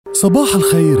صباح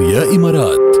الخير يا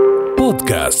إمارات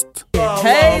بودكاست.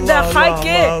 هيدا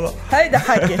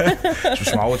حكي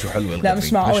مش معقول شو حلوة. لا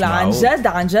مش معقول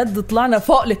عن جد طلعنا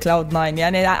فوق الكلاود 9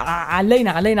 يعني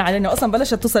علينا اصلا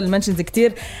بلشت توصل المنشنز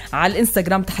كتير على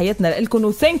الانستغرام. تحياتنا لكم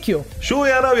وثانك يو. شو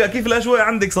يا راوية كيف الاجواء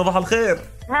عندك؟ صباح الخير.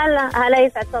 هلا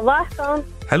يسعد صباحكم.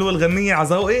 حلوة الغنية على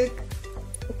ذوقك؟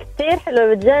 كثير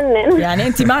حلوة بتجنن. يعني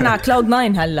انت معنا على كلاود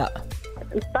 9 هلا؟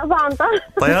 طبعا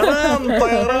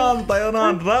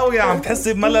طيران. راوية عم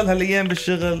تحسي بملل هالايام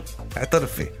بالشغل؟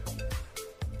 اعترفي.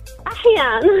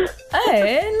 احيانا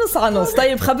ايه نص على نص.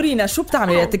 طيب خبرينا شو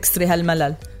بتعملي لتكسري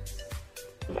هالملل؟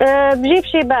 بجيب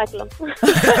شي باكله.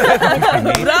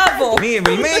 برافو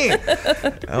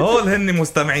 100%. هول هن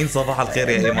مستمعين صباح الخير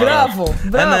يا إمارات. برافو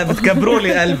انا بتكبروا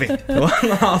لي قلبي والله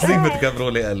العظيم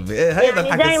بتكبروا لي قلبي. ايه هيدا يعني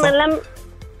الحكي دايما الصح.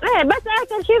 بس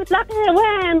اكل شي بتلاقي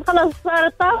وين خلص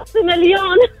صارت طاقتي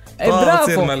مليون. تصير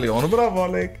برافو مليون. برافو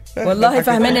عليك والله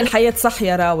فهماني الحياة صح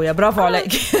يا راوية. برافو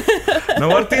عليك.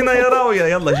 نورتينا يا راوية.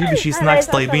 يلا جيبي شي سناكس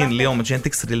طيبين اليوم مشان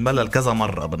تكسري الملل كذا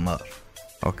مرة بالنهار.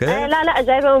 اوكي لا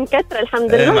جايبه مكتره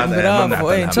الحمد لله. برافو.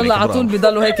 ان شاء الله على طول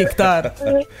بيضلوا هيك كتار.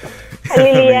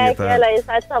 خلي لي اياك. يلا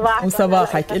يسعد صباحك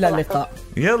وصباحك. الى اللقاء.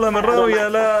 يلا من راوية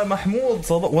لمحمود.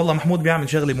 والله محمود بيعمل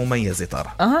شغلة مميزة ترى.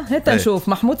 هات نشوف.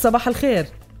 محمود صباح الخير.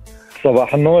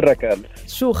 صباح النور ركال.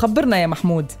 شو خبرنا يا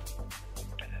محمود؟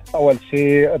 أول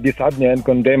شيء بيسعدني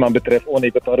أنكم دايما بترافقوني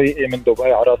بطريقي من دبي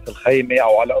على راس الخيمة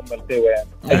أو على أم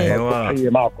التوان.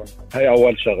 أيوة معكم هاي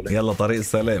أول شغلة. يلا طريق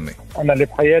السلامة. أنا اللي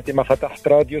بحياتي ما فتحت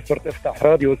راديو صرت أفتح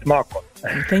راديو واسمعكم.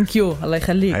 ثانك يو. الله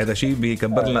يخليك. هذا شيء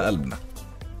بيكبر لنا قلبنا.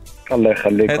 الله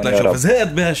يخليكم يا رب. زهقت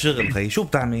بهالشغل خي. شو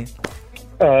بتعمل؟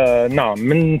 نعم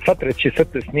من فترة شي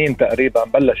 6 سنين تقريبا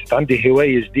بلشت عندي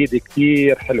هواية جديدة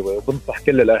كتير حلوة وبنصح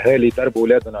كل الأهالي يدربوا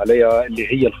أولادهم عليها اللي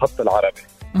هي الخط العربي.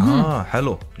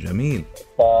 حلو جميل.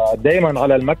 دايما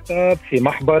على المكتب في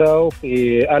محبرة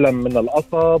وفي قلم من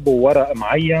القصب وورق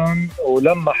معين،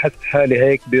 ولما أحس حالي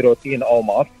هيك بروتين أو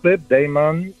معصب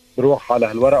دايما بروح على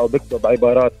هالورقة وبكتب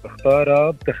عبارات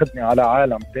بختارها بتاخدني على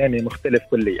عالم تاني مختلف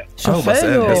كليا. شو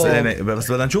حلو.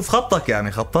 بس بدنا نشوف خطك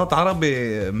يعني خطاط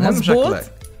عربي مهم شكلك.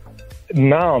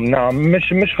 نعم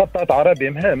مش خطاط عربي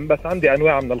مهم بس عندي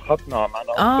انواع من الخط. نعم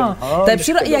انا طيب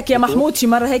شو رايك يا محمود شي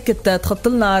مره هيك تخط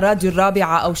لنا راديو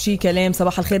الرابعه او شي كلام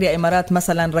صباح الخير يا امارات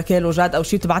مثلا ركال وجاد او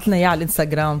شي تبعت لنا اياه على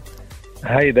الانستغرام؟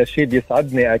 هيدا الشيء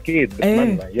بيسعدني اكيد.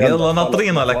 بتمنى. يلا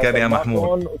ناطرينا لك يا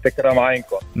محمود. وتكرم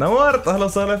عينكم. نورت. اهلا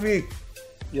وسهلا فيك.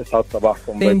 يسعد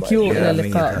صباحكم. ثانك يو. الى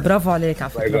اللقاء. برافو عليك.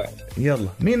 عفوا. يلا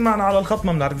مين معنا على الخط؟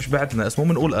 ما بنعرفش بعت لنا اسمه.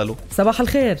 بنقول الو. صباح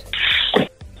الخير.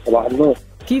 صباح النور.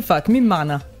 كيفك؟ مين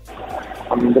معنا؟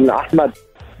 الحمد لله احمد.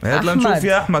 هات لنشوف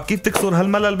يا احمد كيف تكسر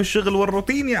هالملل بالشغل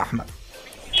والروتين يا احمد.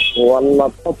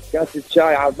 والله بحط كاسة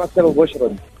شاي على المكتب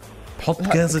وبشرد. بحط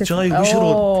كاسة شاي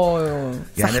وبشرد.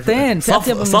 يعني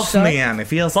صفني يعني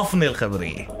فيها صفني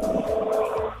الخبرية.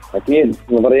 اكيد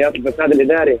نظريات الفساد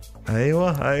الاداري.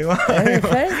 ايوه.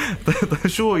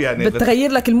 شو يعني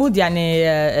بتغير لك المود يعني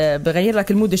بغير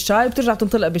لك المود الشاي وبترجع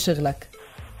تنطلق بشغلك؟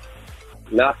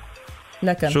 لا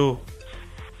لكن شو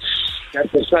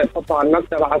كاسة الشاي بحطها على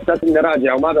المكتب على اساس اني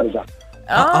راجع وما برجع.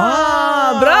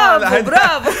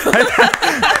 برافو.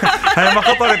 هاي ما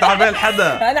خطرت على بال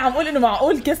حدا. انا عم اقول انه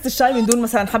معقول كاسة الشاي من دون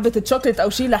مثلا حبة شوكليت او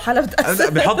شيء لحالها بتأثر.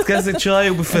 بحط كاسة شاي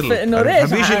وبفل انه راجع.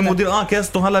 بيجي المدير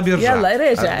كاسته هلا بيرجع. يلا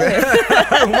راجع.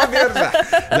 وما بيرجع.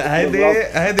 لا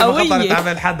هيدي ما خطرت على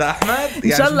بال حدا احمد.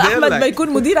 ان شاء الله احمد ما يكون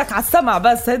مديرك على السمع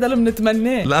بس هيدا اللي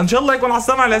بنتمناه. لا ان شاء الله يكون على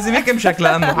السمع. لازم يكمشك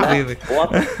لانه حبيبي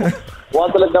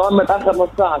واصل الدوام متأخر نص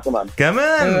ساعة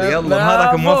كمان. يلا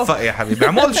نهارك موفق يا حبيبي.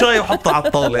 بعمل شاي وحطه على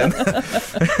الطاولة.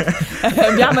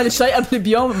 بيعمل الشاي قبل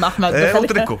بيوم مع أحمد.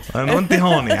 اتركه أنا وانت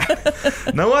هون يعني.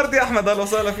 نورت يا أحمد. أهلا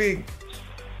وسهلا فيك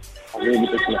حبيبي.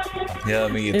 تسلم يا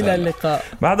ميت. إلى اللقاء.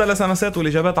 بعد الاسمسات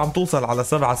والإجابات عم توصل على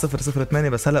 7008.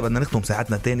 بس هلا بدنا نختم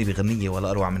ساعتنا تاني بغنية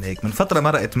ولا أروع من هيك. من فترة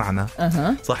مرقت معنا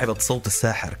صاحبة الصوت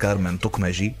الساحر كارمن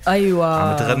تكمجي. أيوة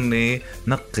عم تغني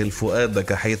نقل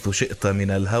فؤادك حيث شئت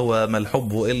من الهوى ما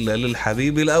الحب إلا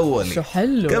للحبيب الأول. شو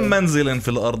حلو. كم منزل في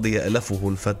الأرض يألفه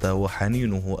الفتى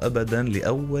وحنينه أبدا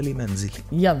لأول منزل.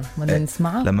 يلا بدنا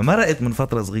نسمعها. لما مرقت من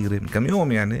فترة صغيرة من كم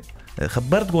يوم يعني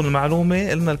خبرتكم المعلومة.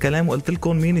 قلنا الكلام وقلت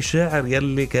لكم مين الشاعر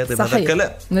يلي كاتب هذا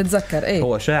الكلام. نتذكر ايه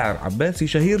هو شاعر عباسي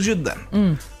شهير جدا.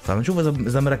 فبنشوف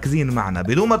إذا مركزين معنا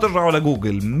بدون ما ترجعوا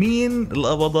لجوجل. مين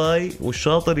القبضاي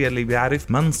والشاطر يلي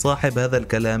بيعرف من صاحب هذا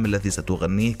الكلام الذي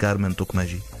ستغنيه كارمن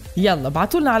تكمجي؟ يلا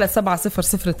بعتولنا على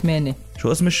 7008.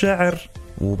 شو اسم الشاعر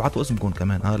وبعتوا اسمكم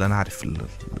كمان. لا أنا عارف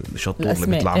الشطور اللي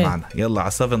بيطلع معنا. يلا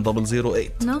على 7008.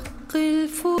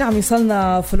 عم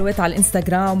يوصلنا فولوات على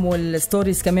الانستغرام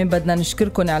والستوريز كمان بدنا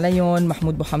نشكركم عليهم.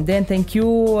 محمود بو حمدان ثانك يو،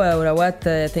 وروات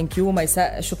ثانك يو،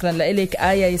 ميساء شكرا لك،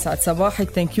 آية يسعد صباحك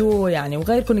ثانك يو، يعني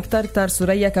وغيركم كتار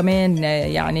سوريا كمان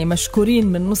يعني مشكورين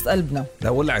من نص قلبنا. لا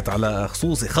ولعت على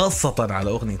خصوصي خاصة على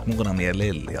أغنية مغرم يا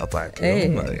ليل اللي قطعت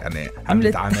يعني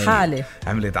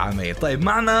عملت عمايل. طيب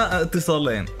معنا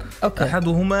اتصالين، أوكي.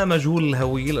 أحدهما مجهول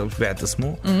الهوية لو شبعت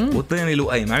اسمه، والثاني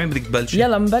لؤي. مع مين بدك تبلش؟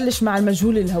 يلا نبلش مع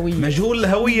المجهول الهوية. مجهول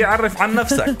الهوية، عرف عن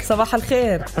نفسك. صباح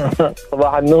الخير.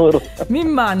 صباح النور. مين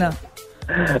معنا؟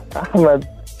 أحمد.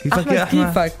 كيفك يا أحمد؟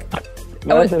 كيفك؟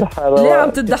 ليه عم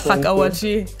تضحك أول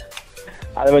شيء؟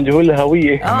 على مجهول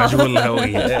الهوية. مجهول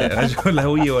الهوية. مجهول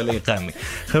الهوية والإقامة.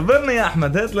 خبرنا يا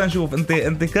أحمد، هات لنشوف.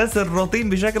 أنت كاسر الروتين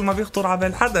بشكل ما بيخطر على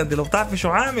بال حدا. أنت لو بتعرفي شو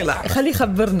عامل أحمد خليه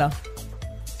خبرنا.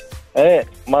 ايه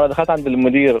مرة دخلت عند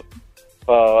المدير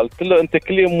فقلت له انت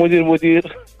كل يوم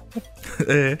مدير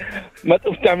ايه ما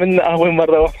تقوم تعملنا قهوة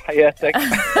مرة في حياتك.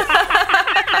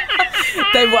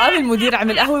 طيب وقام المدير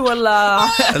عمل قهوة ولا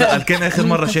كان آخر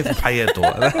مرة شافه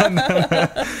بحياته؟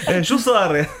 شو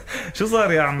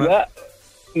صار يا عم؟ لا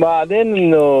بعدين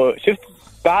انه شفت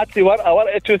بعت لي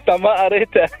ورقة شو ما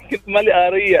قريتها، كنت مالي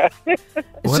قارية.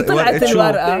 شو طلعت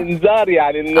الورقة؟ انذار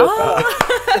يعني انه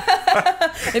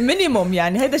مينيموم،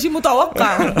 يعني هيدا شيء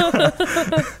متوقع.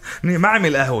 ما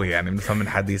عمل قهوة يعني بنفهم من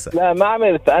حديثة. لا ما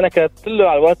عملت، انا كتبت له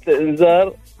على ورقة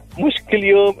الانذار مش كل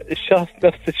يوم الشخص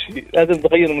نفس الشيء، لازم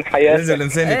تغير من حياتك، لازم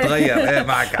الانسان يتغير. ايه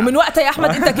معك. ومن وقتها يا احمد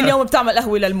انت كل يوم بتعمل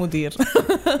قهوة للمدير؟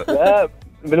 لا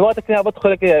من وقت كده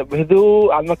بدخل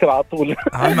بهدوء على المكتب على طول.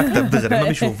 على المكتب دغري ما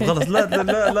بيشوف خلص.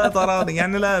 لا تراني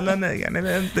يعني لا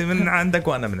يعني انت من عندك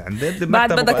وانا من عندي.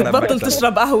 بعد بدك تبطل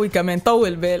تشرب قهوه كمان،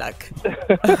 طول بالك.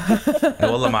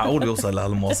 والله معقول يوصل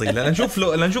لهالمواصيل.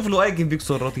 لنشوف له اي كيف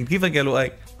بيكسر الروتين. كيفك يا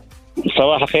لؤي؟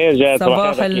 صباح الخير جاد.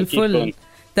 صباح الفل.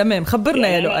 تمام خبرنا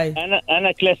يا لؤي.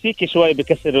 انا كلاسيكي شوي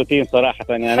بكسر الروتين صراحه،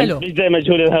 يعني حلو. مش زي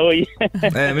مجهول الهوية.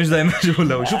 مش زي مجهول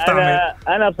الهوية. شو بتعمل؟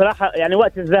 انا بصراحه يعني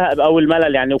وقت الزهق او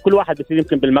الملل يعني، وكل واحد بيصير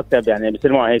يمكن بالمكتب يعني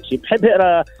بيصير معه هيك شيء، بحب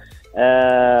اقرا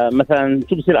مثلا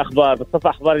شو بصير اخبار، بتصفح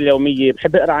اخبار اليوميه،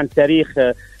 بحب اقرا عن التاريخ،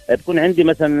 بكون عندي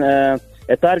مثلا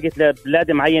تارجت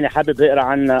لبلاد معينه حابب اقرا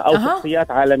عنها، او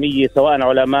شخصيات عالميه سواء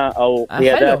علماء او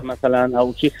قيادات مثلا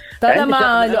او شيء.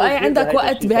 طالما لؤي عندك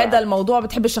وقت بهذا الموضوع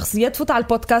بتحب الشخصيات، فوت على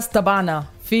البودكاست تبعنا.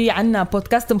 في عنا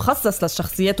بودكاست مخصص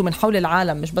للشخصيات ومن حول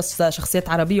العالم، مش بس شخصيات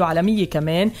عربيه وعالميه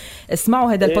كمان.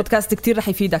 اسمعوا هذا البودكاست كتير رح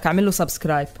يفيدك، اعمل له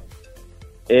سبسكرايب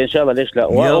ان شاء الله. ليش لا؟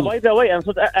 وباي ذا واي انا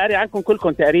صرت قاري عنكم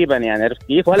كلكم تقريبا يعني، عرفت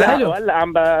كيف؟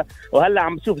 وهلا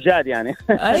عم بشوف جاد يعني.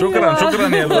 أيوة.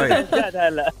 شكرا يا لؤي. جاد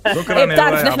هلا شكرا.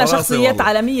 بتعرف نحن شخصيات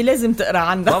عالميه لازم تقرا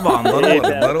عنها. طبعا ضروري.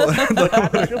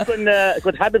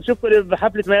 كنت حابب اشوفكم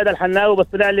بحفله ميادة الحناوي، بس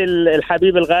طلع لي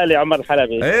الحبيب الغالي عمر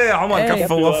الحلبي. ايه عمر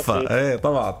كفى ووفى.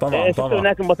 طبعا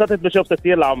هناك انبسطت بشوفته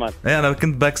كثير لعمر. انا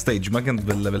كنت باك ستيج ما كنت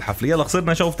بالحفله. يلا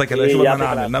خسرنا شوفتك هلا. شو بدنا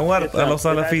نعمل؟ نورت. اهلا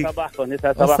وسهلا فيك.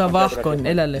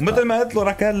 صباحكم. مثل ما قلت له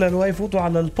ركال للواي، فوتوا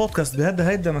على البودكاست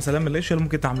هيدا مثلا من الاشياء اللي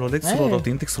ممكن تعملوا تكسروا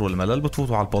الروتين، تكسروا الملل.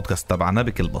 بتفوتوا على البودكاست تبعنا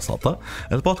بكل بساطه.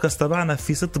 البودكاست تبعنا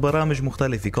في 6 برامج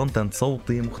مختلفه، كونتنت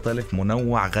صوتي مختلف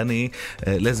منوع غني،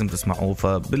 لازم تسمعوه.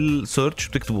 فبالسيرش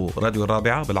بتكتبوا راديو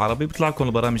الرابعه بالعربي بيطلع لكم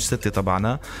البرامج 6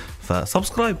 تبعنا.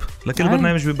 فسبسكرايب لكل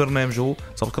برنامج ببرنامجه،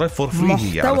 سبسكرايب فور فري.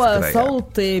 محتوى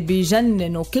صوتي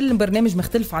بيجنن، وكل برنامج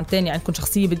مختلف عن تاني. عندكم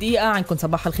شخصيه بدقيقه، عندكم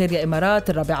صباح الخير يا امارات،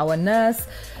 الرابعه والناس،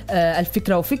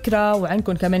 الفكرة وفكرة،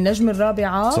 وعندكم كمان نجم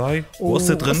الرابعة. صحيح.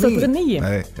 وقصة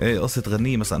غنية. ايه قصة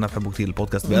غنية مثلا أنا بحبه كتير.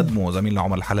 البودكاست بيقدمه زميلنا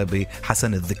عمر الحلبي،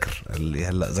 حسن الذكر اللي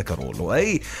هلأ ذكروا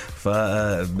له.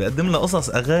 فبيقدم لنا قصص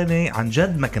أغاني عن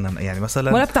جد ما كنا يعني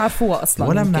مثلا ولا بتعرفوها أصلا،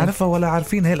 ولا بنعرفها ولا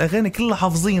عارفين. هاي الأغاني كلها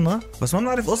حافظينها بس ما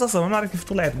بنعرف قصصها، ما بنعرف كيف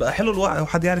طلعت. بقى حلو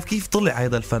الواحد يعرف كيف طلع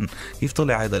هذا الفن، كيف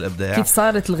طلع هذا الإبداع، كيف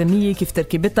صارت الغنية، كيف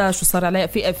تركيبتها، شو صار عليها.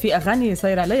 في أغاني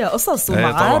صاير عليها قصص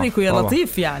ومعارك ويا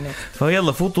لطيف يعني.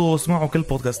 فيلا فوتوا اسمعوا كل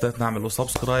بودكاستات، نعملوا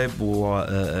سبسكرايب،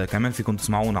 وكمان فيكم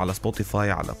تسمعونا على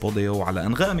سبوتيفاي، على بوديو، وعلى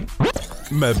أنغامي.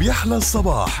 ما بيحلى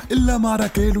الصباح إلا مع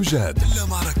ركال وجاد.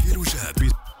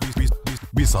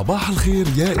 بصباح الخير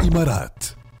يا إمارات.